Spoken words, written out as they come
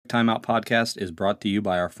Timeout podcast is brought to you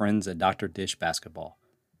by our friends at Dr. Dish Basketball.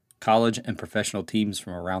 College and professional teams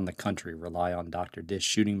from around the country rely on Dr. Dish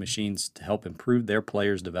shooting machines to help improve their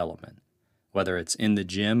players' development. Whether it's in the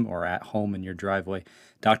gym or at home in your driveway,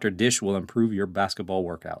 Dr. Dish will improve your basketball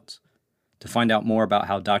workouts. To find out more about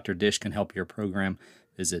how Dr. Dish can help your program,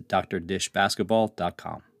 visit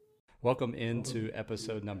drdishbasketball.com. Welcome into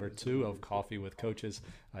episode number 2 of Coffee with Coaches.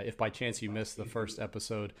 If by chance you missed the first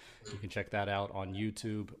episode, you can check that out on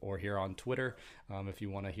YouTube or here on Twitter. If you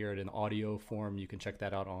want to hear it in audio form, you can check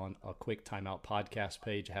that out on a Quick Timeout podcast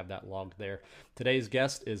page. I have that logged there. Today's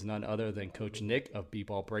guest is none other than Coach Nick of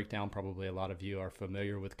BBallBreakdown. Probably a lot of you are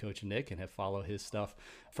familiar with Coach Nick and have followed his stuff.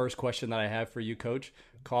 First question that I have for you, Coach: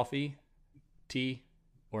 coffee, tea,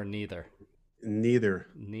 or neither? Neither.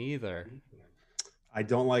 I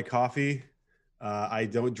don't like coffee. I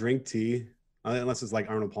don't drink tea, unless it's like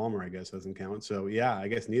Arnold Palmer, I guess doesn't count. So yeah, I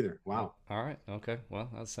guess neither. Wow. All right. Okay. Well,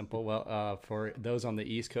 that's simple. Well, for those on the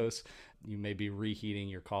East Coast, you may be reheating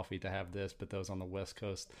your coffee to have this, but those on the West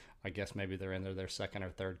Coast, I guess maybe they're in their second or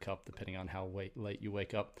third cup, depending on how late you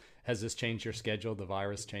wake up. Has this changed your schedule? The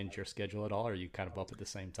virus changed your schedule at all? Or are you kind of up at the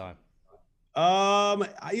same time?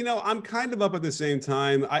 I'm kind of up at the same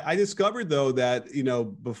time. I discovered though that,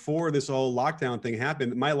 before this whole lockdown thing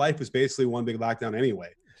happened, my life was basically one big lockdown anyway.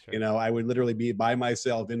 Sure. I would literally be by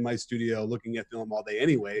myself in my studio looking at film all day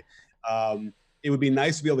anyway. It would be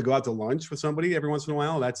nice to be able to go out to lunch with somebody every once in a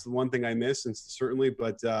while. That's the one thing I miss, and certainly,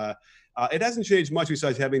 but it hasn't changed much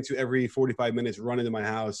besides having to every 45 minutes run into my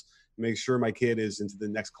house, make sure my kid is into the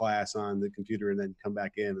next class on the computer, and then come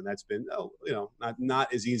back in. And that's been,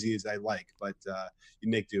 not as easy as I like, but you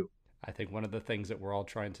make do. I think one of the things that we're all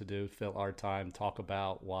trying to do, fill our time, talk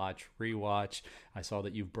about, watch, rewatch. I saw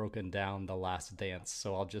that you've broken down The Last Dance.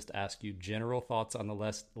 So I'll just ask you general thoughts on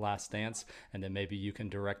The Last Dance, and then maybe you can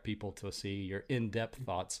direct people to see your in-depth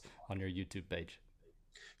thoughts on your YouTube page.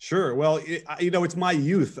 Sure. Well, it's my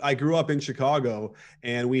youth. I grew up in Chicago,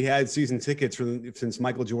 and we had season tickets since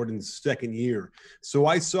Michael Jordan's second year. So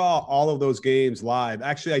I saw all of those games live.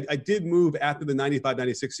 Actually, I did move after the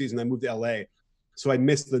 95-96 season. I moved to LA. So I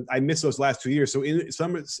missed those last 2 years. So in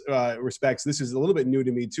some respects, this is a little bit new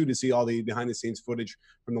to me too, to see all the behind the scenes footage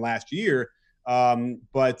from the last year.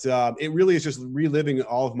 But it really is just reliving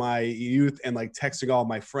all of my youth and like texting all of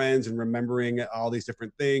my friends and remembering all these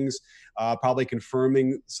different things, probably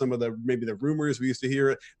confirming some of maybe the rumors we used to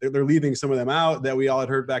hear. They're leaving some of them out that we all had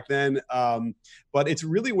heard back then. But it's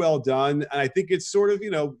really well done. And I think it's sort of,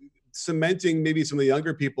 cementing maybe some of the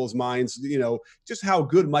younger people's minds, just how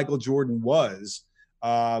good Michael Jordan was.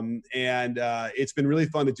 And it's been really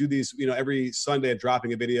fun to do these, every Sunday,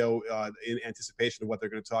 dropping a video in anticipation of what they're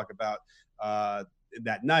going to talk about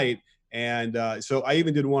that night. And so I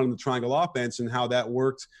even did one on the triangle offense and how that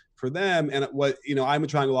worked for them. And I'm a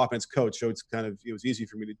triangle offense coach, so it was easy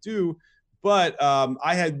for me to do. But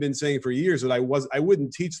I had been saying for years that I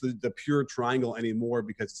wouldn't teach the pure triangle anymore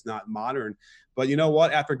because it's not modern. But you know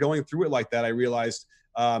what? After going through it like that, I realized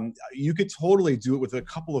you could totally do it with a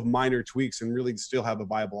couple of minor tweaks and really still have a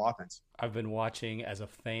viable offense. I've been watching as a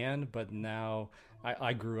fan, but now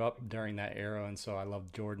I grew up during that era, and so I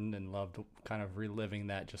loved Jordan and loved kind of reliving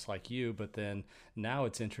that just like you. But then now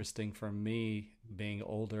it's interesting for me, being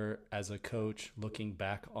older as a coach, looking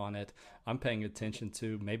back on it, I'm paying attention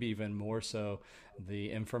to maybe even more so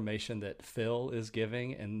the information that Phil is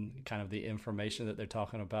giving and kind of the information that they're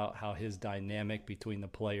talking about, how his dynamic between the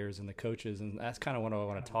players and the coaches. And that's kind of what I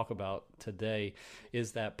want to talk about today,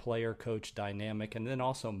 is that player-coach dynamic, and then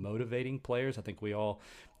also motivating players. I think we all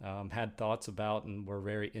had thoughts about, and we're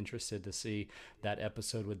very interested to see that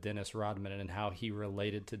episode with Dennis Rodman and how he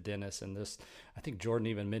related to Dennis. And this, I think Jordan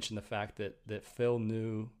even mentioned the fact that Phil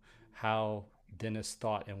knew how Dennis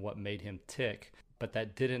thought and what made him tick, but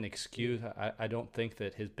that didn't excuse. I don't think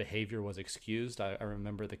that his behavior was excused. I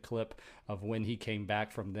remember the clip of when he came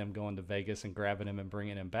back from them going to Vegas and grabbing him and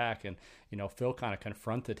bringing him back. And, Phil kind of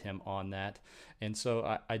confronted him on that. And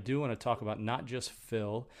so I do want to talk about not just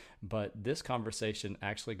Phil, but this conversation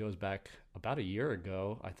actually goes back about a year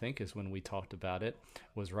ago, I think, is when we talked about it,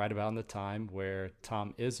 was right about the time where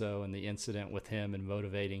Tom Izzo and the incident with him and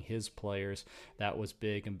motivating his players, that was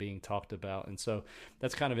big and being talked about. And so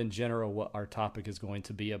that's kind of in general what our topic is going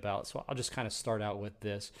to be about. So I'll just kind of start out with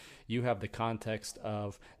this. You have the context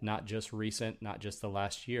of not just recent, not just the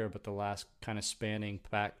last year, but the last kind of spanning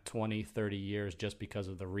back 20, 30 years, just because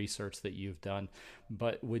of the research that you've done.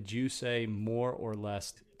 But would you say more or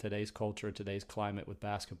less today's culture, today's climate with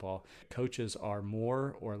basketball, coaches are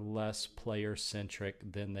more or less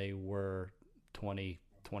player-centric than they were 20,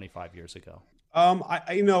 25 years ago?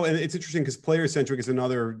 You know, and it's interesting because player centric is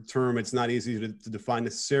another term. It's not easy to define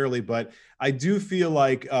necessarily, but I do feel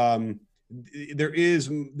like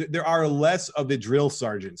there are less of the drill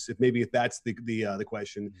sergeants. If that's the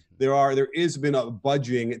question, Mm-hmm. there is been a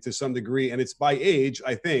budging to some degree, and it's by age.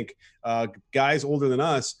 I think guys older than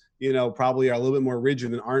us, you know, probably are a little bit more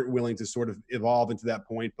rigid and aren't willing to sort of evolve into that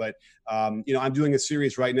point. But you know, I'm doing a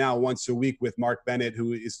series right now once a week with Mark Bennett,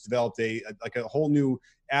 who has developed like a whole new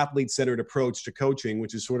athlete-centered approach to coaching,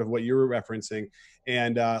 which is sort of what you're referencing.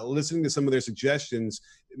 And listening to some of their suggestions,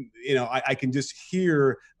 you know, I can just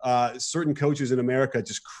hear certain coaches in America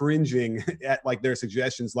just cringing at like their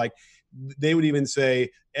suggestions. Like they would even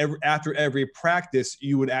say after every practice,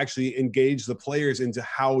 you would actually engage the players into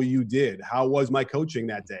how you did. How was my coaching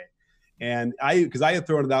that day? And because I had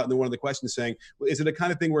thrown it out in one of the questions saying, well, is it a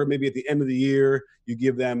kind of thing where maybe at the end of the year you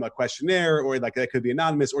give them a questionnaire, or like that could be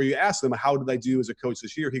anonymous, or you ask them, how did I do as a coach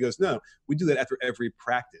this year? He goes, no, we do that after every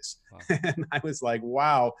practice. Wow. And I was like,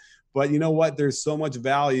 wow. But you know what? There's so much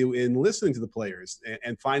value in listening to the players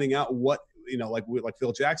and finding out what, you know, like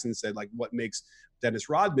Phil Jackson said, like what makes Dennis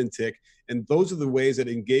Rodman tick. And those are the ways that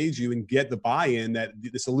engage you and get the buy-in, that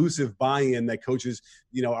this elusive buy-in that coaches,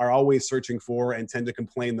 you know, are always searching for and tend to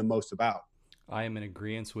complain the most about. I am in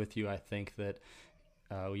agreement with you. I think that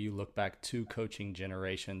you look back 2 coaching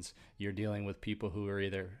generations, you're dealing with people who are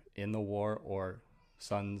either in the war or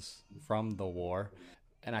sons from the war.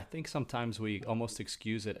 And I think sometimes we almost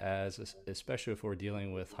excuse it as, especially if we're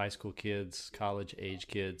dealing with high school kids, college age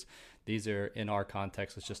kids. These are, in our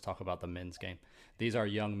context, let's just talk about the men's game. These are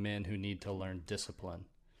young men who need to learn discipline.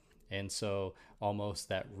 And so almost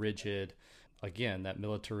that rigid, again, that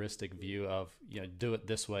militaristic view of, you know, do it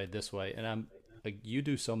this way, this way. And I'm like, you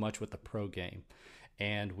do so much with the pro game.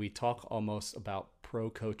 And we talk almost about pro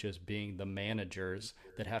coaches being the managers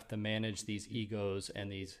that have to manage these egos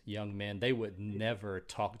and these young men. They would never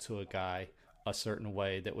talk to a guy a certain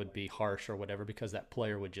way that would be harsh or whatever, because that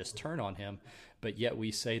player would just turn on him. But yet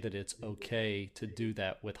we say that it's okay to do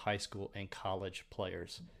that with high school and college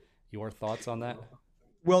players. Your thoughts on that?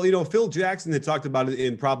 Well, you know, Phil Jackson had talked about it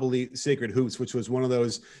in probably Sacred Hoops, which was one of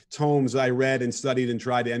those tomes I read and studied and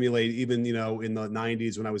tried to emulate even, you know, in the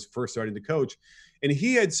 90s when I was first starting to coach. And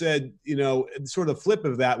he had said, you know, sort of flip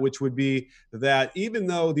of that, which would be that even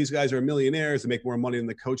though these guys are millionaires and make more money than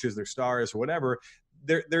the coaches, they're stars or whatever,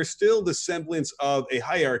 there's still the semblance of a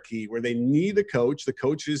hierarchy where they need a coach. The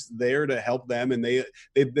coach is there to help them, and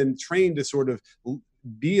they've been trained to sort of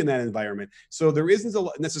be in that environment. So there isn't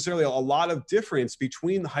necessarily a lot of difference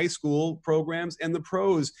between the high school programs and the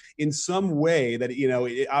pros in some way that, you know,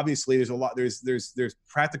 obviously there's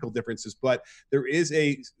practical differences, but there is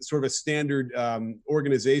a sort of a standard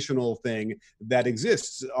organizational thing that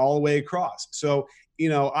exists all the way across. So, you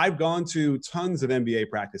know, I've gone to tons of NBA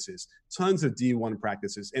practices, tons of D1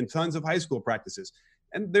 practices, and tons of high school practices,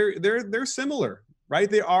 and they're similar, right?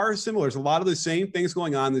 They are similar. There's a lot of the same things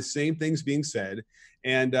going on, the same things being said.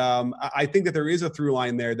 And I think that there is a through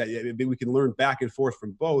line there that we can learn back and forth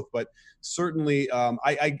from both. But certainly,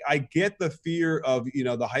 I get the fear of, you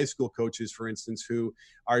know, the high school coaches, for instance, who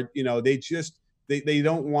are, you know, they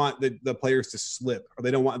don't want the players to slip, or they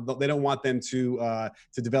don't want them to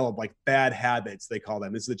develop like bad habits, they call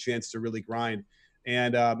them. This is a chance to really grind.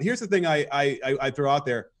 And here's the thing I throw out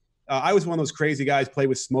there. I was one of those crazy guys, play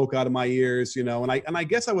with smoke out of my ears, you know, and I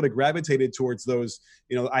guess I would have gravitated towards those,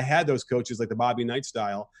 you know, I had those coaches like the Bobby Knight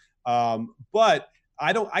style. But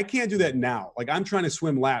I can't do that now. Like I'm trying to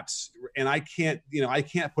swim laps and I can't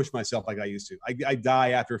push myself like I used to. I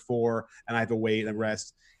die after 4 and I have to wait and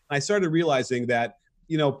rest. And I started realizing that,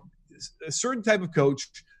 you know, a certain type of coach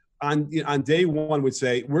on day one would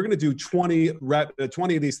say, we're going to do 20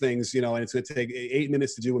 of these things, you know, and it's going to take 8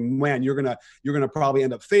 minutes to do. And man, you're going to probably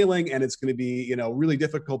end up failing, and it's going to be, you know, really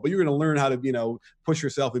difficult, but you're going to learn how to, you know, push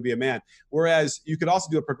yourself and be a man. Whereas you could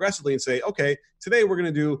also do it progressively and say, okay, today we're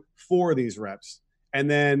going to do 4 of these reps, and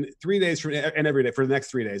then 3 days and every day for the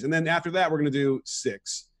next 3 days. And then after that, we're going to do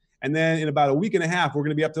 6. And then in about a week and a half, we're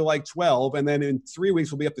going to be up to like 12. And then in 3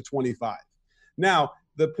 weeks, we'll be up to 25. Now,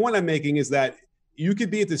 the point I'm making is that you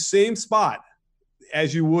could be at the same spot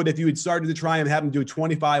as you would if you had started to try and have them do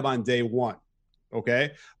 25 on day 1.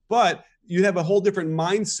 Okay. But you have a whole different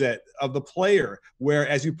mindset of the player, where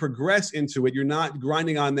as you progress into it, you're not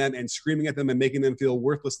grinding on them and screaming at them and making them feel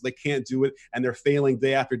worthless. They can't do it and they're failing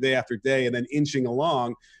day after day after day and then inching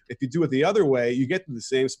along. If you do it the other way, you get to the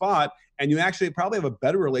same spot and you actually probably have a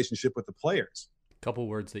better relationship with the players. A couple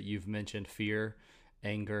words that you've mentioned: fear,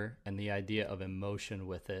 anger, and the idea of emotion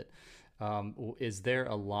with it. Is there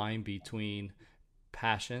a line between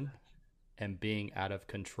passion and being out of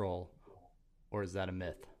control, or is that a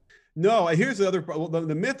myth? No, here's the other well,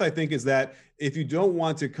 the myth I think is that if you don't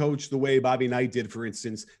want to coach the way Bobby Knight did, for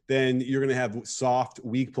instance, then you're going to have soft,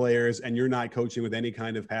 weak players, and you're not coaching with any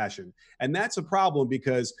kind of passion. And that's a problem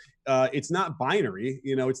because it's not binary.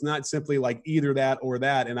 You know, it's not simply like either that or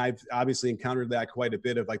that. And I've obviously encountered that quite a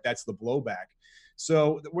bit of like that's the blowback.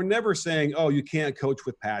 So we're never saying, oh, you can't coach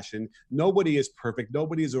with passion. Nobody is perfect.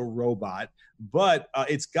 Nobody is a robot. But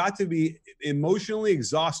it's got to be emotionally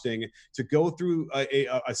exhausting to go through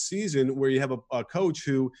a season where you have a coach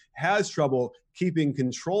who has trouble keeping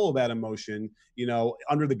control of that emotion, you know,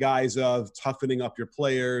 under the guise of toughening up your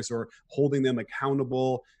players or holding them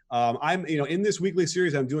accountable. I'm, you know, in this weekly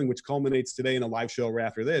series I'm doing, which culminates today in a live show right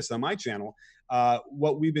after this on my channel.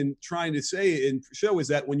 What we've been trying to say and show is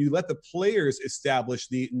that when you let the players establish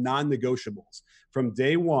the non-negotiables from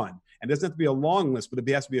day one, and it doesn't have to be a long list, but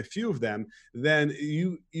it has to be a few of them, then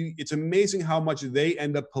it's amazing how much they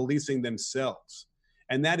end up policing themselves.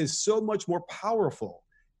 And that is so much more powerful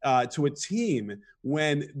to a team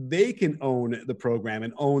when they can own the program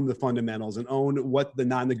and own the fundamentals and own what the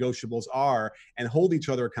non-negotiables are and hold each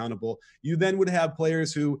other accountable. You then would have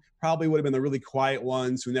players who probably would have been the really quiet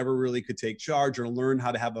ones who never really could take charge or learn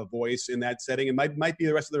how to have a voice in that setting. And might be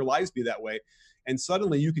the rest of their lives be that way. And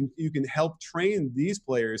suddenly you can help train these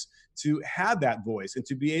players to have that voice and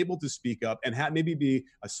to be able to speak up and maybe be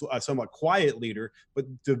a somewhat quiet leader, but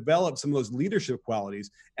develop some of those leadership qualities.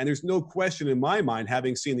 And there's no question in my mind,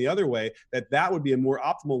 having seen the other way, that would be a more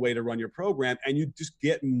optimal way to run your program, and you just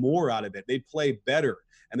get more out of it. They play better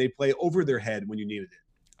and they play over their head when you needed it.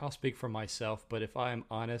 I'll speak for myself, but if I'm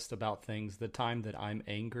honest about things, the times that I'm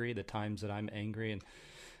angry, and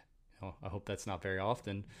I hope that's not very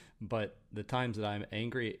often, but the times that I'm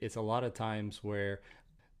angry, it's a lot of times where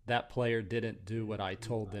that player didn't do what I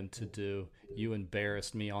told them to do. You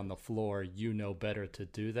embarrassed me on the floor. You know better to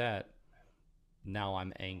do that. Now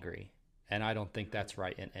I'm angry. And I don't think that's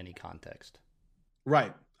right in any context.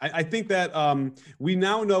 Right. I think that we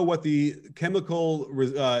now know what the chemical,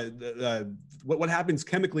 what happens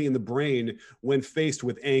chemically in the brain when faced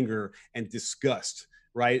with anger and disgust,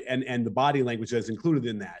 right? And the body language that's included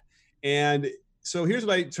in that. And so here's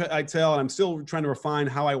what I tell, and I'm still trying to refine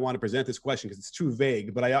how I want to present this question because it's too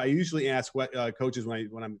vague. But I usually ask what coaches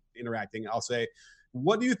when I'm interacting. I'll say,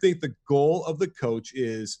 "What do you think the goal of the coach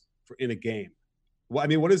is in a game?" Well, I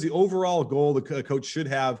mean, what is the overall goal the coach should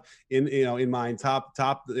have in mind? Top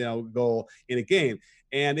goal in a game.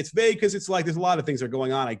 And it's vague because it's like there's a lot of things that are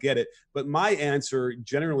going on. I get it, but my answer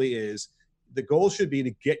generally is the goal should be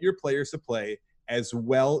to get your players to play as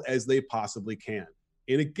well as they possibly can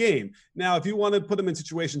in a game. Now, if you want to put them in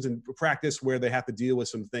situations in practice where they have to deal with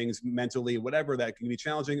some things mentally, whatever, that can be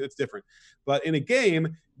challenging, that's different. But in a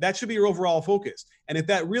game, that should be your overall focus. And if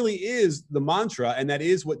that really is the mantra and that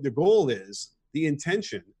is what the goal is, the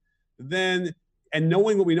intention, then, and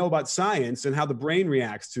knowing what we know about science and how the brain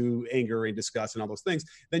reacts to anger and disgust and all those things,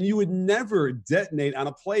 then you would never detonate on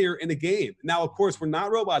a player in a game. Now, of course, we're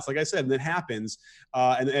not robots, like I said, and it happens,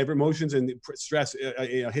 and every emotions and stress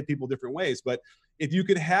hit people different ways. But if you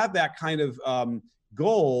could have that kind of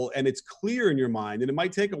goal and it's clear in your mind, and it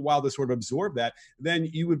might take a while to sort of absorb that, then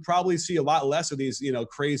you would probably see a lot less of these,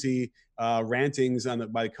 crazy rantings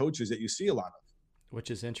by the coaches that you see a lot of. Which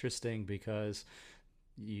is interesting because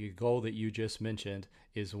the goal that you just mentioned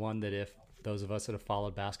is one that if those of us that have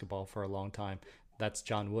followed basketball for a long time, that's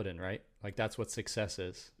John Wooden, right? Like that's what success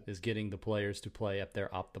is getting the players to play at their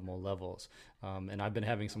optimal levels. And I've been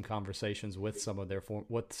having some conversations with some of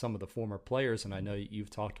the former players, and I know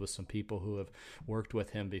you've talked with some people who have worked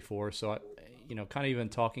with him before. So, kind of even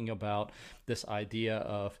talking about this idea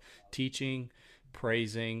of teaching,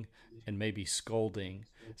 praising, and maybe scolding.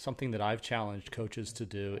 Something that I've challenged coaches to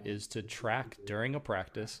do is to track during a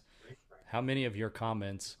practice how many of your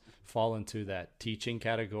comments fall into that teaching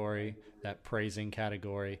category, that praising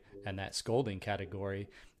category, and that scolding category.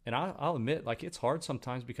 And I'll admit, like, it's hard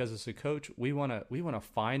sometimes because as a coach, we want to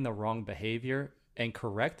find the wrong behavior and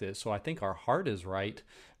correct it. So I think our heart is right,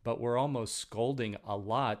 but we're almost scolding a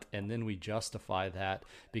lot, and then we justify that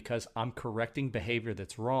because I'm correcting behavior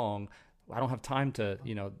that's wrong. I don't have time to,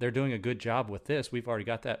 they're doing a good job with this. We've already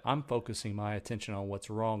got that. I'm focusing my attention on what's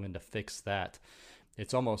wrong and to fix that.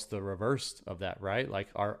 It's almost the reverse of that, right? Like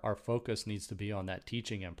our focus needs to be on that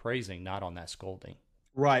teaching and praising, not on that scolding.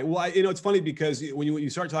 Right. Well, it's funny because when you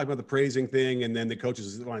start talking about the praising thing and then the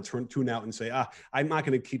coaches want to tune out and say, I'm not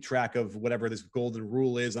going to keep track of whatever this golden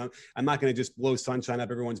rule is. I'm not going to just blow sunshine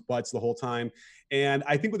up everyone's butts the whole time. And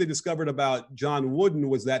I think what they discovered about John Wooden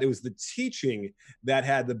was that it was the teaching that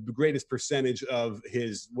had the greatest percentage of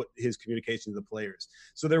his communication to the players.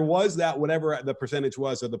 So there was that, whatever the percentage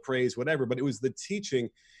was of the praise, whatever, but it was the teaching.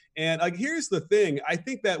 And like, here's the thing. I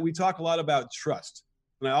think that we talk a lot about trust.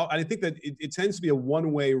 And I think that it tends to be a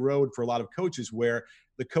one-way road for a lot of coaches where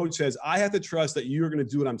the coach says, I have to trust that you're going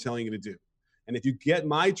to do what I'm telling you to do. And if you get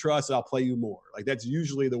my trust, I'll play you more. Like, that's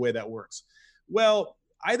usually the way that works. Well,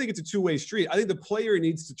 I think it's a two-way street. I think the player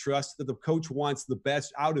needs to trust that the coach wants the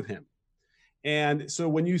best out of him. And so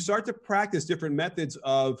when you start to practice different methods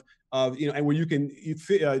of and where you can,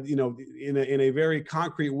 in a very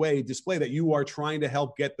concrete way, display that you are trying to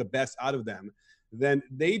help get the best out of them, then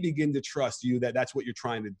they begin to trust you that that's what you're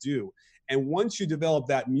trying to do. And once you develop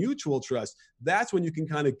that mutual trust, that's when you can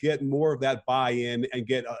kind of get more of that buy-in and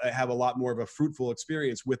have a lot more of a fruitful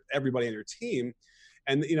experience with everybody on your team.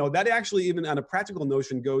 And, that actually, even on a practical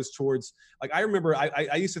notion, goes towards, like, I remember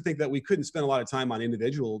I used to think that we couldn't spend a lot of time on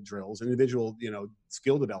individual drills, individual,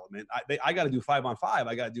 skill development. I got to do 5-on-5.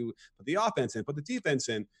 I got to put the offense in, put the defense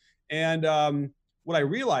in. And what I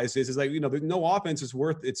realized is like, no offense is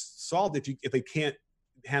worth its salt if they can't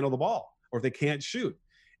handle the ball or if they can't shoot.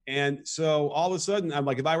 And so all of a sudden, I'm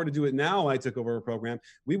like, if I were to do it now, I took over a program,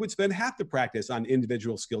 we would spend half the practice on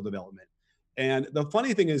individual skill development. And the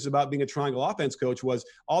funny thing is about being a triangle offense coach was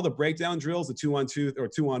all the breakdown drills, the 2-on-2 or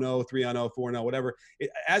 2-on-0, 3-on-0, 4-on-0, whatever.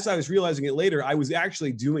 As I was realizing it later, I was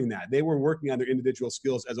actually doing that. They were working on their individual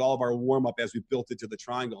skills as all of our warm up as we built it to the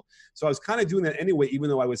triangle. So I was kind of doing that anyway, even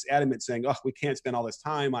though I was adamant saying, oh, we can't spend all this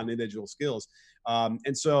time on individual skills.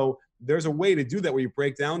 And so there's a way to do that where you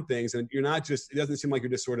break down things and you're not just, it doesn't seem like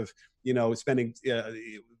you're just sort of, spending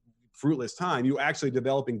fruitless time. You actually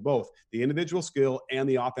developing both the individual skill and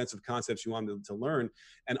the offensive concepts you want them to learn.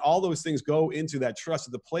 And all those things go into that trust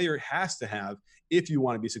that the player has to have if you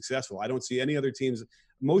want to be successful. I don't see any other teams,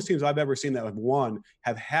 most teams I've ever seen that have won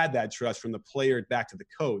have had that trust from the player back to the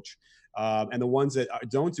coach. And the ones that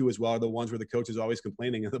don't do as well are the ones where the coach is always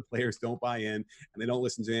complaining and the players don't buy in and they don't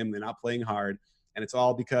listen to him. They're not playing hard. And it's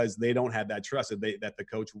all because they don't have that trust that the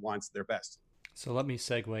coach wants their best. So let me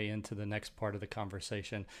segue into the next part of the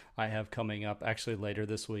conversation I have coming up actually later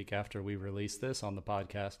this week after we release this on the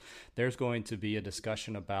podcast. There's going to be a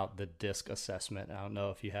discussion about the DISC assessment. I don't know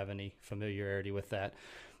if you have any familiarity with that.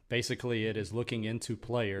 Basically, it is looking into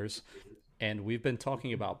players, and we've been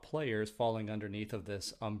talking about players falling underneath of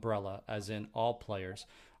this umbrella, as in all players.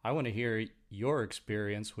 I want to hear your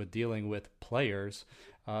experience with dealing with players,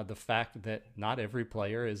 the fact that not every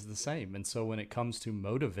player is the same. And so when it comes to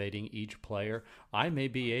motivating each player, I may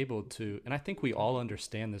be able to, and I think we all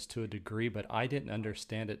understand this to a degree, but I didn't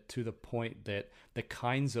understand it to the point that the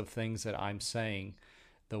kinds of things that I'm saying,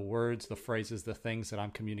 the words, the phrases, the things that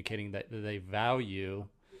I'm communicating that they value,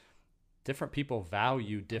 different people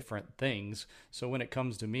value different things. So when it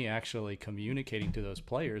comes to me actually communicating to those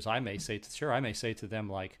players, I may say to them,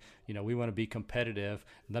 like, we want to be competitive.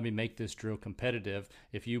 Let me make this drill competitive.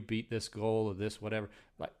 If you beat this goal or this, whatever,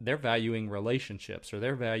 like, they're valuing relationships or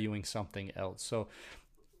they're valuing something else. So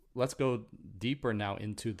let's go deeper now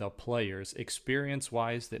into the players,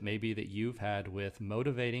 experience-wise, that maybe that you've had with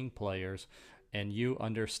motivating players and you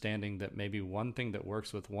understanding that maybe one thing that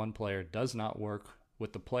works with one player does not work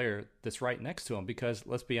with the player that's right next to him. Because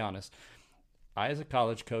let's be honest, I, as a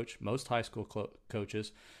college coach, most high school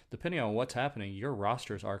coaches, depending on what's happening, your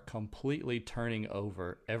rosters are completely turning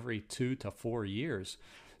over every 2 to 4 years.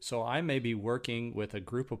 So I may be working with a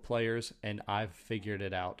group of players and I've figured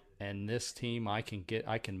it out. And this team, I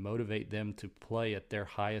can motivate them to play at their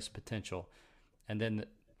highest potential. And then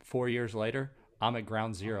 4 years later, I'm at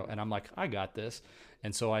ground zero and I'm like, I got this.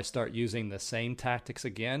 And so I start using the same tactics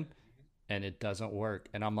again, and it doesn't work.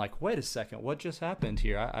 And I'm like, wait a second, what just happened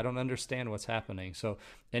here? I don't understand what's happening. So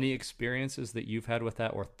any experiences that you've had with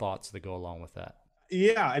that or thoughts that go along with that?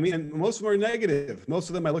 Yeah, I mean, most of them are negative. Most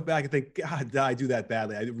of them, I look back and think, God, did I do that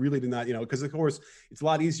badly? I really did not, because of course, it's a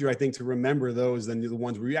lot easier, I think, to remember those than the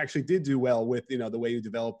ones where you actually did do well with, the way you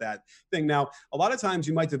develop that thing. Now, a lot of times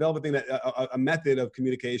you might develop a thing that a method of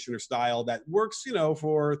communication or style that works,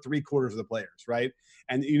 for 3/4 of the players, right?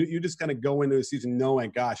 And you just kind of go into the season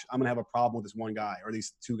knowing, gosh, I'm going to have a problem with this one guy or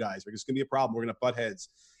these two guys. It's going to be a problem. We're going to butt heads.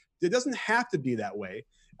 It doesn't have to be that way.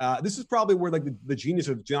 This is probably where like the genius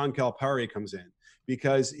of John Calipari comes in,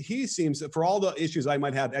 because he seems, for all the issues I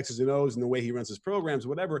might have, X's and O's and the way he runs his programs,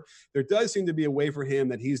 whatever, there does seem to be a way for him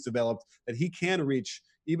that he's developed that he can reach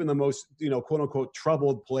even the most, quote unquote,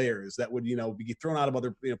 troubled players that would, be thrown out of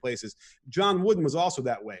other places. John Wooden was also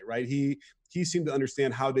that way, right? He seemed to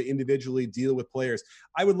understand how to individually deal with players.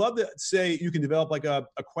 I would love to say you can develop like a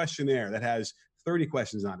questionnaire that has 30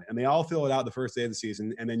 questions on it, and they all fill it out the first day of the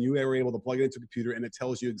season, and then you are able to plug it into a computer and it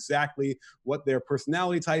tells you exactly what their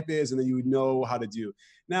personality type is, and then you would know how to do.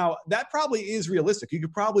 Now, that probably is realistic. You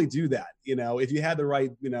could probably do that, if you had the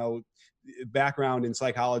right, background in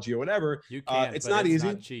psychology or whatever. You can, It's but not it's easy.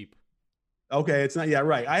 not cheap. Okay, it's not. Yeah,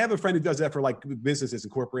 right. I have a friend who does that for like businesses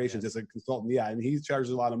and corporations Yes. as a consultant. Yeah, and he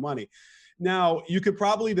charges a lot of money. Now, you could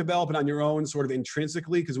probably develop it on your own, sort of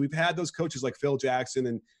intrinsically, because we've had those coaches like Phil Jackson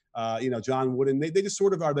and John Wooden. They just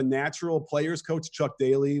sort of are the natural players coach. Chuck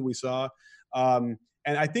Daly, we saw. And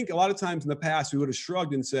I think a lot of times in the past we would have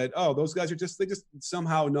shrugged and said, "Oh, those guys they just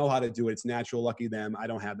somehow know how to do it. It's natural. Lucky them. I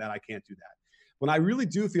don't have that. I can't do that." When I really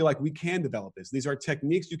do feel like we can develop this. These are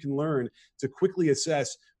techniques you can learn to quickly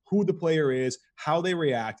assess who the player is, how they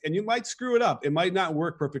react, and you might screw it up. It might not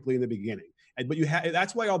work perfectly in the beginning. But you have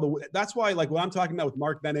that's why like what I'm talking about with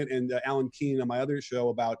Mark Bennett and Alan Keene on my other show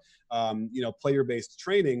about player-based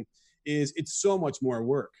training is it's so much more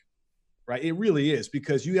work. Right, it really is,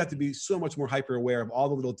 because you have to be so much more hyper aware of all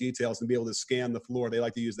the little details and be able to scan the floor. They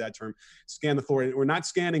like to use that term, scan the floor. We're not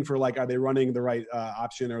scanning for like, are they running the right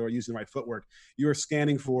option or using the right footwork? You are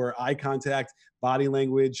scanning for eye contact, body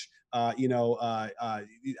language,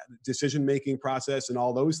 decision-making process, and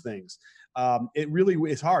all those things. It really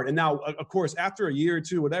is hard. And now, of course, after a year or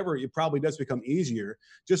two, whatever, it probably does become easier.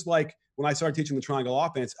 Just like when I started teaching the triangle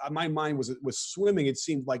offense, my mind was swimming. It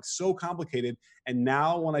seemed like so complicated. And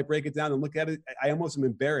now when I break it down and look at it, I almost am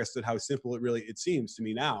embarrassed at how simple it seems to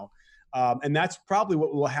me now. And that's probably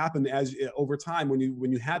what will happen as over time when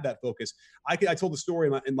you have that focus. I told the story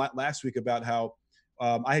in last week about how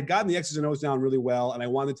I had gotten the X's and O's down really well, and I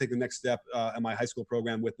wanted to take the next step in my high school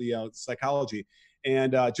program with the psychology.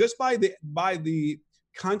 And just by the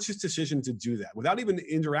conscious decision to do that, without even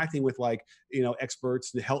interacting with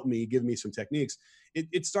experts to help me, give me some techniques,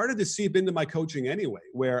 it started to seep into my coaching anyway,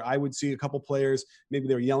 where I would see a couple players, maybe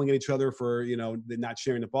they were yelling at each other for, not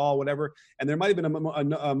sharing the ball, whatever. And there might've been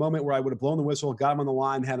a moment where I would have blown the whistle, got them on the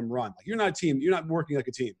line, had them run. Like, you're not a team. You're not working like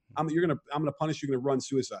a team. I'm going to punish you. You're going to run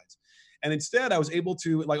suicides. And instead, I was able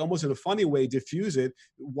to, like, almost in a funny way, diffuse it,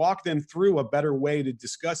 walk them through a better way to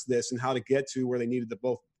discuss this and how to get to where they needed to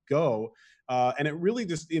both go. And it really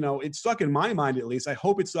just, it stuck in my mind, at least. I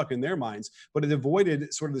hope it stuck in their minds, but it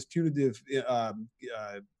avoided sort of this punitive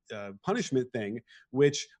punishment thing,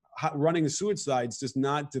 which running suicides does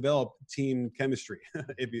not develop team chemistry,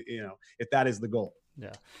 if that is the goal.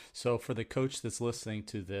 Yeah. So for the coach that's listening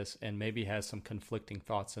to this and maybe has some conflicting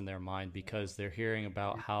thoughts in their mind because they're hearing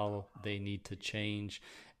about how they need to change,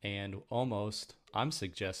 and almost, I'm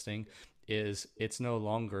suggesting, is it's no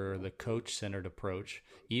longer the coach-centered approach,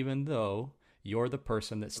 even though you're the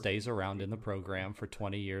person that stays around in the program for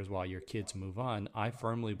 20 years while your kids move on. I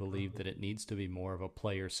firmly believe that it needs to be more of a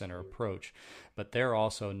player-centered approach. But they're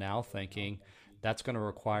also now thinking, that's going to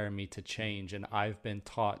require me to change, and I've been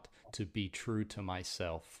taught to be true to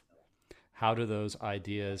myself. How do those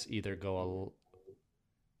ideas either go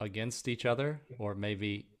against each other, or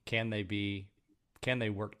maybe can they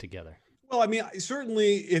work together? Well, I mean,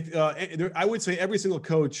 certainly, if I would say every single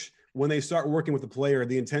coach, when they start working with the player,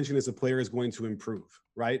 the intention is the player is going to improve,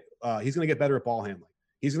 right? He's going to get better at ball handling.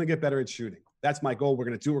 He's going to get better at shooting. That's my goal. We're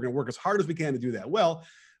going to work as hard as we can to do that. Well,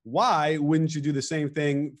 why wouldn't you do the same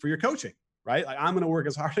thing for your coaching? Right? Like, I'm going to work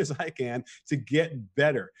as hard as I can to get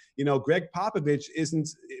better. Greg Popovich isn't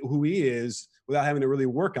who he is without having to really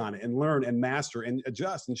work on it and learn and master and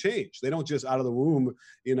adjust and change. They don't just out of the womb,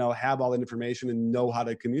 have all that information and know how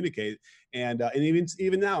to communicate. And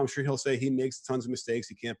even now, I'm sure he'll say he makes tons of mistakes.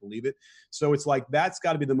 He can't believe it. So it's like, that's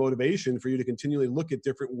got to be the motivation for you to continually look at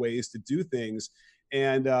different ways to do things.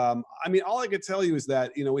 And I mean, all I could tell you is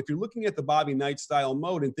that, if you're looking at the Bobby Knight style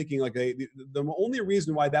mode and thinking like the only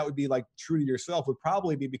reason why that would be like true to yourself would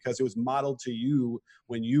probably be because it was modeled to you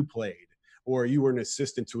when you played, or you were an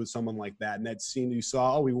assistant to someone like that. And that scene you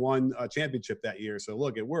saw, we won a championship that year. So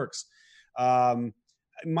look, it works.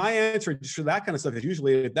 My answer to that kind of stuff is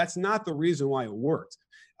usually that's not the reason why it worked.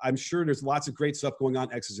 I'm sure there's lots of great stuff going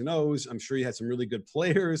on, X's and O's. I'm sure you had some really good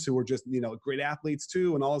players who were just, great athletes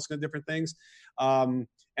too, and all those kind of different things. And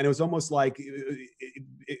it was almost like,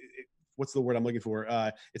 what's the word I'm looking for?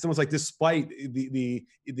 It's almost like, despite the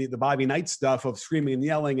Bobby Knight stuff of screaming and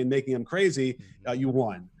yelling and making them crazy, you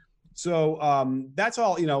won. So that's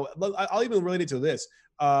all. I'll even relate it to this.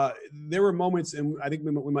 There were moments, and I think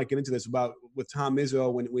we might get into this, with Tom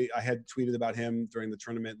Izzo when I had tweeted about him during the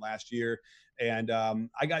tournament last year. And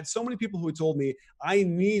I got so many people who told me, I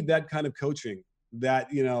need that kind of coaching, that,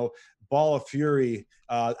 ball of fury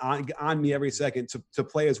on me every second to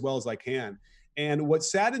play as well as I can. And what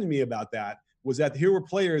saddened me about that was that here were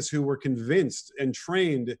players who were convinced and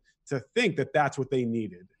trained to think that that's what they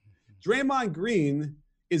needed. Draymond Green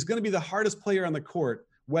is going to be the hardest player on the court,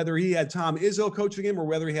 whether he had Tom Izzo coaching him or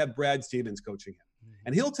whether he had Brad Stevens coaching him.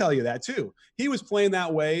 And he'll tell you that too. He was playing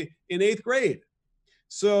that way in 8th grade.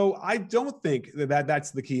 So I don't think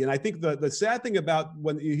that's the key. And I think the sad thing about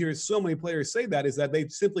when you hear so many players say that is that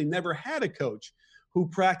they've simply never had a coach who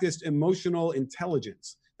practiced emotional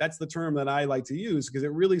intelligence. That's the term that I like to use because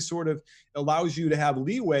it really sort of allows you to have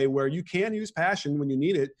leeway where you can use passion when you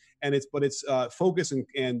need it, and it's focus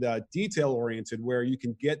and detail oriented, where you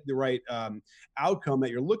can get the right outcome that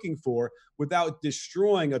you're looking for without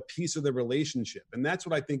destroying a piece of the relationship. And that's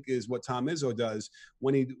what I think is what Tom Izzo does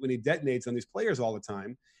when he detonates on these players all the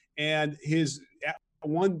time. And his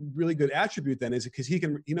one really good attribute then is because he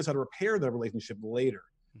knows how to repair the relationship later.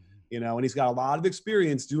 And he's got a lot of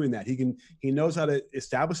experience doing that. He knows how to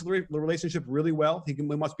establish the relationship really well. He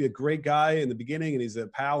must be a great guy in the beginning, and he's a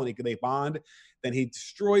pal, and they bond. Then he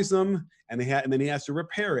destroys them, and then he has to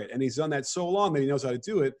repair it. And he's done that so long that he knows how to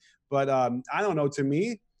do it. But I don't know. To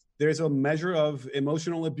me, there's a measure of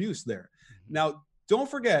emotional abuse there. Now, don't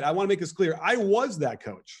forget, I want to make this clear. I was that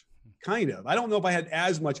coach. Kind of. I don't know if I had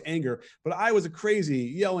as much anger, but I was a crazy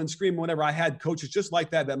yelling, screaming, whatever. I had coaches just like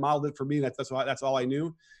that modeled it for me. That's all I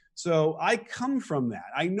knew. So I come from that.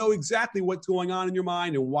 I know exactly what's going on in your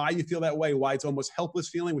mind and why you feel that way, why it's almost helpless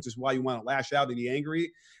feeling, which is why you want to lash out and be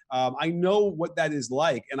angry. I know what that is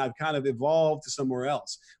like, and I've kind of evolved to somewhere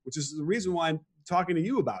else, which is the reason why I'm talking to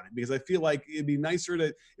you about it, because I feel like it'd be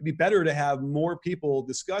better to have more people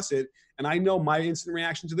discuss it. And I know my instant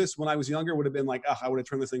reaction to this when I was younger would have been like, I would have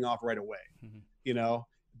turned this thing off right away,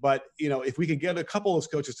 But, if we could get a couple of those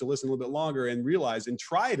coaches to listen a little bit longer and realize and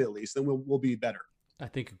try it at least, then we'll be better. I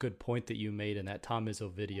think a good point that you made in that Tom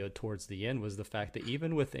Izzo video towards the end was the fact that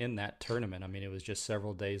even within that tournament, I mean, it was just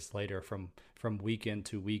several days later from weekend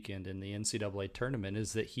to weekend in the NCAA tournament,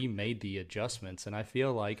 is that he made the adjustments. And I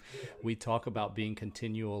feel like we talk about being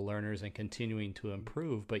continual learners and continuing to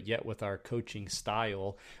improve, but yet with our coaching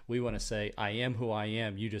style, we want to say, I am who I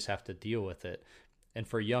am. You just have to deal with it. And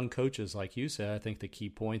for young coaches, like you said, I think the key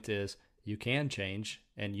point is you can change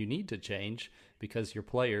and you need to change, because your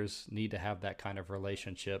players need to have that kind of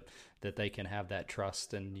relationship that they can have that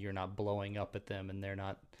trust, and you're not blowing up at them and they're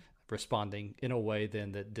not responding in a way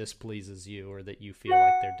then that displeases you or that you feel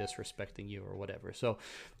like they're disrespecting you or whatever. So,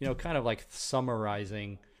 kind of like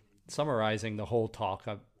summarizing the whole talk,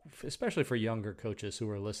 especially for younger coaches who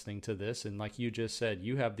are listening to this. And like you just said,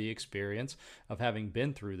 you have the experience of having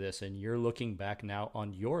been through this, and you're looking back now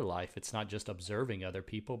on your life. It's not just observing other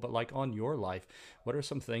people, but like on your life. What are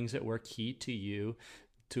some things that were key to you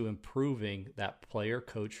to improving that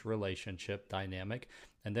player-coach relationship dynamic,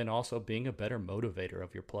 and then also being a better motivator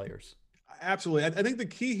of your players? Absolutely. I think the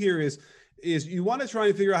key here is you want to try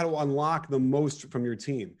and figure out how to unlock the most from your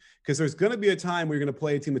team, because there's going to be a time where you're going to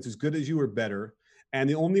play a team that's as good as you or better. And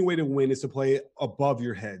the only way to win is to play above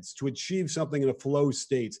your heads, to achieve something in a flow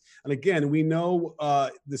state. And again, we know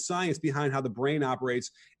the science behind how the brain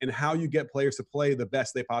operates and how you get players to play the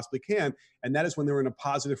best they possibly can. And that is when they're in a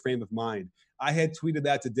positive frame of mind. I had tweeted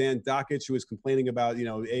that to Dan Dockich, who was complaining about,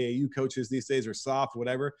 AAU coaches these days are soft,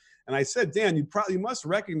 whatever. And I said, Dan, you must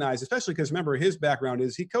recognize, especially because remember his background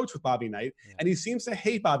is he coached with Bobby Knight, and he seems to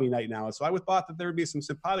hate Bobby Knight now. So I would thought that there would be some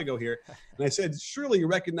simpatico here. And I said, surely you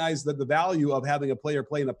recognize that the value of having a player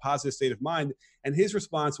play in a positive state of mind. And his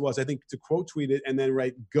response was, I think, to quote tweet it and then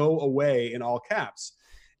write "go away" in all caps.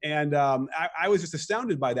 And I was just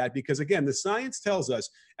astounded by that, because, again, the science tells us,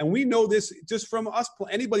 and we know this just from us,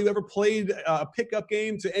 anybody who ever played a pickup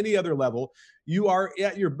game to any other level, you are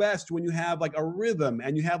at your best when you have like a rhythm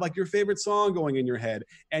and you have like your favorite song going in your head,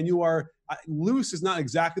 and you are loose is not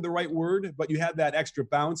exactly the right word, but you have that extra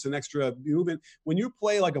bounce and extra movement. When you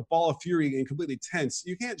play like a ball of fury and completely tense,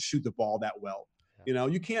 you can't shoot the ball that well.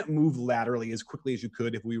 You can't move laterally as quickly as you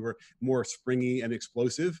could if we were more springy and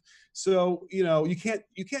explosive. So, you can't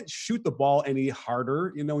shoot the ball any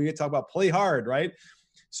harder, when you talk about play hard, right?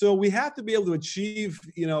 So we have to be able to achieve,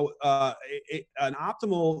 an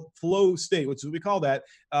optimal flow state, which is what we call that.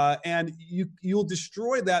 And you'll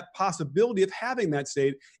destroy that possibility of having that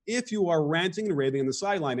state if you are ranting and raving on the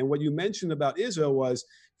sideline. And what you mentioned about Izzo was,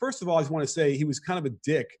 first of all, I just want to say he was kind of a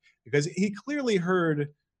dick, because he clearly heard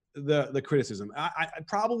the criticism. I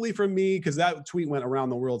probably from me, because that tweet went around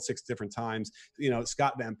the world 6 different times.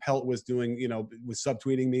 Scott Van Pelt was doing, was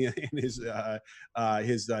subtweeting me in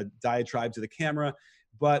his diatribe to the camera.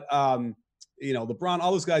 But LeBron,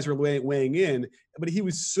 all those guys were weighing in. But he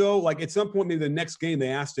was so, like, at some point, maybe the next game, they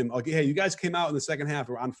asked him, like, hey, you guys came out in the second half,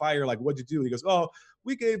 were on fire. Like, what'd you do? And he goes, oh,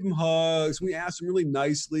 we gave them hugs. We asked them really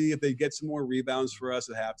nicely if they'd get some more rebounds for us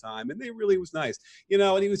at halftime. And they really was nice,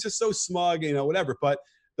 and he was just so smug, whatever. But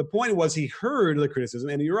the point was, he heard the criticism,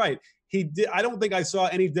 and you're right. He did. I don't think I saw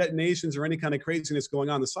any detonations or any kind of craziness going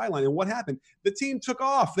on the sideline. And what happened? The team took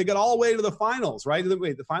off. They got all the way to the finals, right?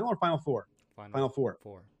 Wait, the final or Final Four? Final Four.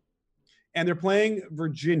 Four. And they're playing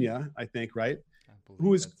Virginia, I think, right? I believe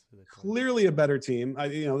Who is who they play. clearly a better team. I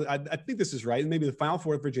think this is right. And maybe the Final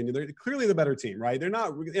Four of Virginia, they're clearly the better team, right? They're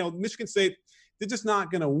not, Michigan State, they're just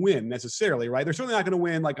not going to win necessarily, right? They're certainly not going to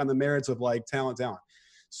win like on the merits of like talent.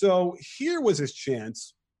 So here was his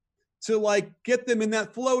chance to like get them in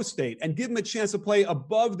that flow state and give them a chance to play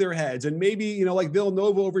above their heads. And maybe, like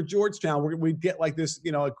Villanova over Georgetown, where we'd get like this,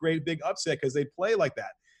 a great big upset because they play like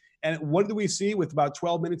that. And what did we see with about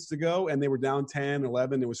 12 minutes to go? And they were down 10,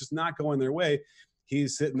 11. It was just not going their way.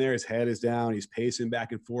 He's sitting there. His head is down. He's pacing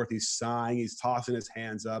back and forth. He's sighing. He's tossing his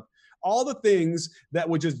hands up. All the things that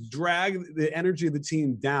would just drag the energy of the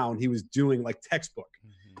team down, he was doing like textbook.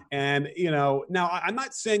 And, now I'm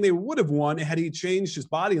not saying they would have won had he changed his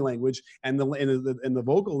body language and the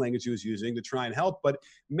vocal language he was using to try and help. But,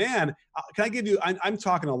 man, can I give you – I'm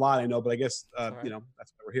talking a lot, I know, but I guess, that's why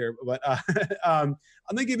we're here. But I'm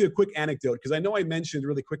going to give you a quick anecdote because I know I mentioned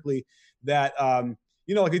really quickly that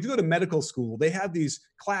like if you go to medical school, they have these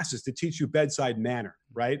classes to teach you bedside manner,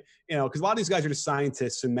 right? Because a lot of these guys are just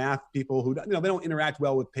scientists and math people who, they don't interact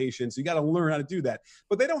well with patients. You got to learn how to do that.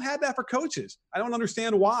 But they don't have that for coaches. I don't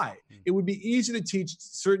understand why. It would be easy to teach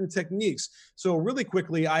certain techniques. So really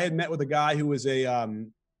quickly, I had met with a guy who was a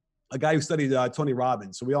guy who studied Tony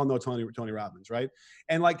Robbins. So we all know Tony Robbins, right?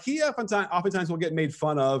 And like he oftentimes will get made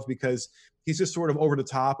fun of because he's just sort of over the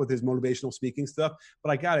top with his motivational speaking stuff. But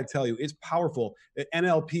I got to tell you, it's powerful.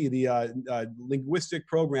 NLP, the linguistic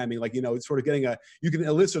programming, like, it's sort of you can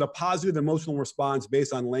elicit a positive emotional response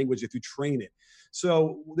based on language if you train it.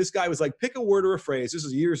 So this guy was like, pick a word or a phrase. This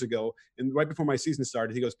is years ago. And right before my season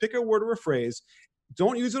started, he goes, pick a word or a phrase.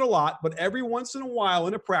 Don't use it a lot, but every once in a while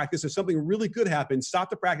in a practice, if something really good happens, stop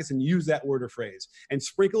the practice and use that word or phrase and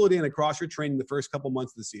sprinkle it in across your training the first couple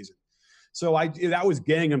months of the season. So that was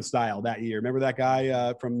Gangnam Style that year. Remember that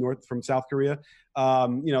guy from South Korea?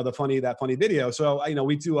 That funny video. So,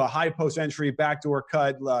 we do a high post entry, backdoor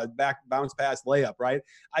cut, back bounce pass, layup, right?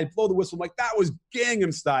 I blow the whistle. I'm like, that was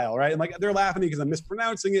Gangnam Style, right? And like, they're laughing because I'm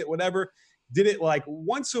mispronouncing it, whatever. Did it like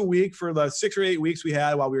once a week for the 6 or 8 weeks we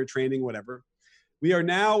had while we were training, whatever. We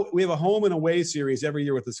have a home and away series every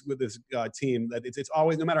year with this team that it's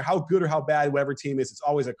always, no matter how good or how bad whatever team is, it's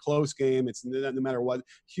always a close game. It's no matter what,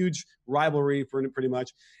 huge rivalry for pretty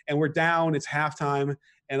much. And we're down, it's halftime,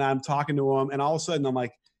 and I'm talking to them, and all of a sudden I'm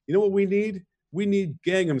like, you know what we need? We need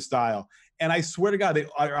Gangnam Style. And I swear to God,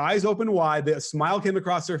 our eyes opened wide, the smile came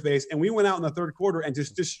across their face, and we went out in the third quarter and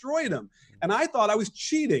just destroyed them. And I thought I was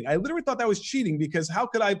cheating. I literally thought that was cheating because how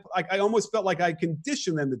could I almost felt like I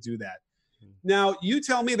conditioned them to do that. Now, you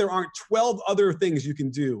tell me there aren't 12 other things you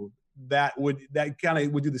can do that would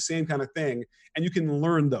do the same kind of thing, and you can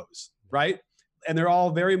learn those, right? And they're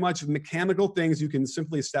all very much mechanical things you can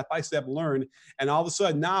simply step-by-step learn, and all of a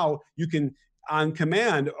sudden now you can, on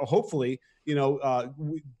command, hopefully,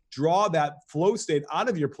 draw that flow state out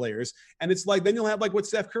of your players, and it's like then you'll have like what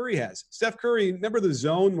Steph Curry has. Steph Curry, remember the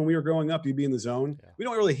zone when we were growing up? You'd be in the zone. Yeah. We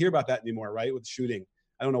don't really hear about that anymore, right, with shooting.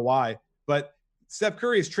 I don't know why, but Steph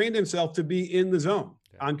Curry has trained himself to be in the zone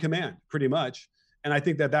on command pretty much. And I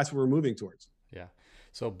think that's what we're moving towards. Yeah.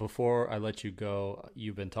 So before I let you go,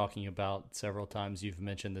 you've been talking about several times, you've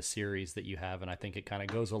mentioned the series that you have, and I think it kind of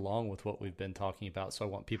goes along with what we've been talking about. So I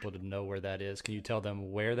want people to know where that is. Can you tell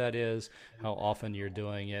them where that is, how often you're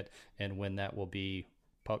doing it, and when that will be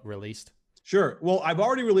released? Sure. Well, I've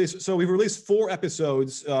already released, so we've released 4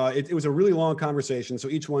 episodes. It was a really long conversation. So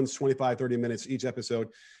each one's 25, 30 minutes each episode.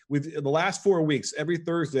 The last 4 weeks, every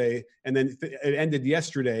Thursday, and then it ended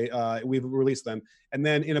yesterday, we've released them. And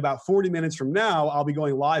then in about 40 minutes from now, I'll be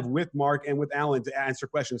going live with Mark and with Alan to answer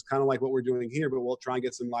questions, kind of like what we're doing here, but we'll try and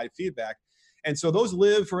get some live feedback. And so those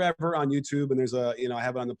live forever on YouTube, and there's I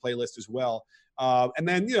have it on the playlist as well. And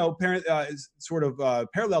then,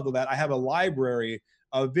 parallel to that, I have a library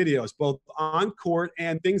of videos, both on court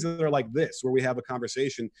and things that are like this, where we have a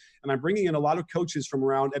conversation. And I'm bringing in a lot of coaches from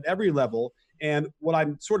around at every level. And what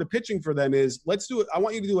I'm sort of pitching for them is, let's do it. I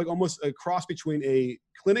want you to do like almost a cross between a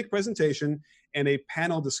clinic presentation and a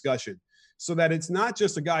panel discussion, so that it's not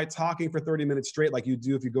just a guy talking for 30 minutes straight like you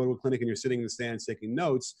do if you go to a clinic and you're sitting in the stands taking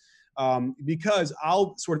notes. Because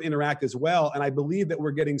I'll sort of interact as well. And I believe that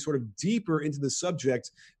we're getting sort of deeper into the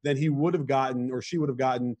subject than he would have gotten or she would have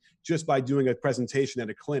gotten just by doing a presentation at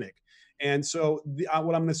a clinic. And so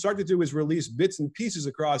what I'm going to start to do is release bits and pieces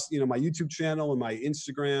across, my YouTube channel and my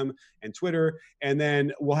Instagram and Twitter. And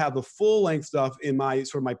then we'll have the full length stuff in my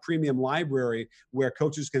premium library where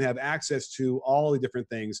coaches can have access to all the different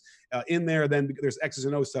things in there. Then there's X's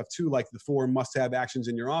and O's stuff too, like the 4 must-have actions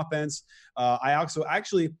in your offense. I also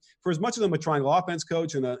actually, for as much as I'm a triangle offense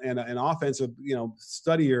coach and an offensive,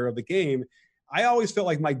 studier of the game, I always felt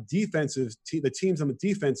like my the teams on the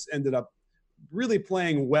defense ended up really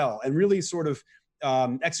playing well and really sort of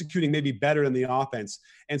executing maybe better than the offense.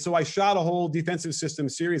 And so I shot a whole defensive system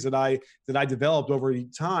series that I developed over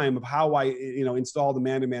time of how I, install the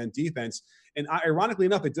man-to-man defense. And ironically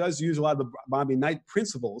enough, it does use a lot of the Bobby Knight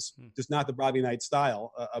principles, just not the Bobby Knight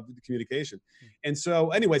style of the communication. And so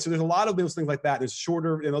anyway, so there's a lot of those things like that. There's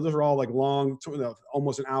shorter, those are all like long,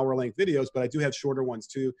 almost an hour length videos, but I do have shorter ones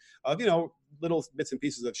too of, little bits and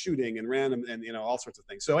pieces of shooting and random and, all sorts of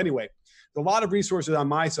things. So anyway, a lot of resources on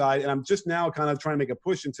my side. And I'm just now kind of trying to make a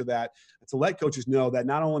push into that to let coaches know that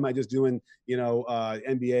not only am I just doing,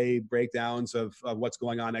 NBA breakdowns of what's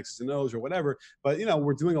going on, X's and O's or whatever, but,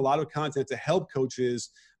 we're doing a lot of content to help coaches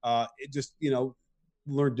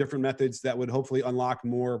learn different methods that would hopefully unlock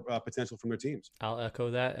more potential from their teams. I'll echo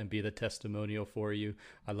that and be the testimonial for you.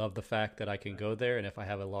 I love the fact that I can go there, and if I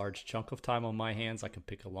have a large chunk of time on my hands, I can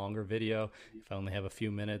pick a longer video. If I only have a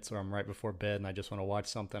few minutes or I'm right before bed and I just want to watch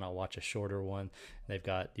something, I'll watch a shorter one. You've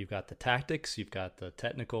got the tactics, you've got the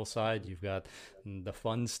technical side, you've got the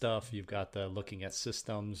fun stuff, you've got the looking at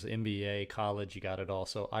systems, NBA, college, you got it all.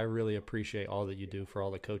 So I really appreciate all that you do for all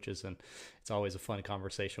the coaches, and it's always a fun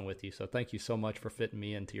conversation with you. So thank you so much for fitting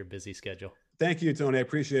me into your busy schedule. Thank you, Tony. I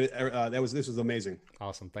appreciate it. This was amazing.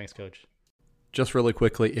 Awesome. Thanks, Coach. Just really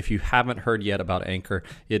quickly, if you haven't heard yet about Anchor,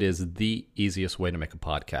 it is the easiest way to make a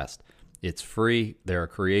podcast. It's free. There are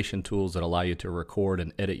creation tools that allow you to record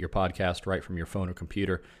and edit your podcast right from your phone or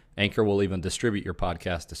computer. Anchor will even distribute your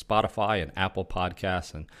podcast to Spotify and Apple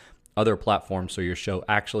Podcasts and other platforms so your show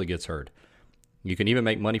actually gets heard. You can even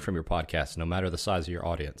make money from your podcast, no matter the size of your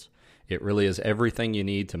audience. It really is everything you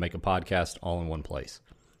need to make a podcast all in one place.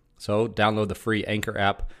 So download the free Anchor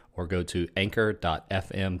app or go to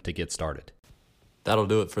anchor.fm to get started. That'll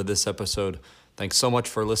do it for this episode. Thanks so much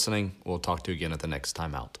for listening. We'll talk to you again at the next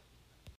time out.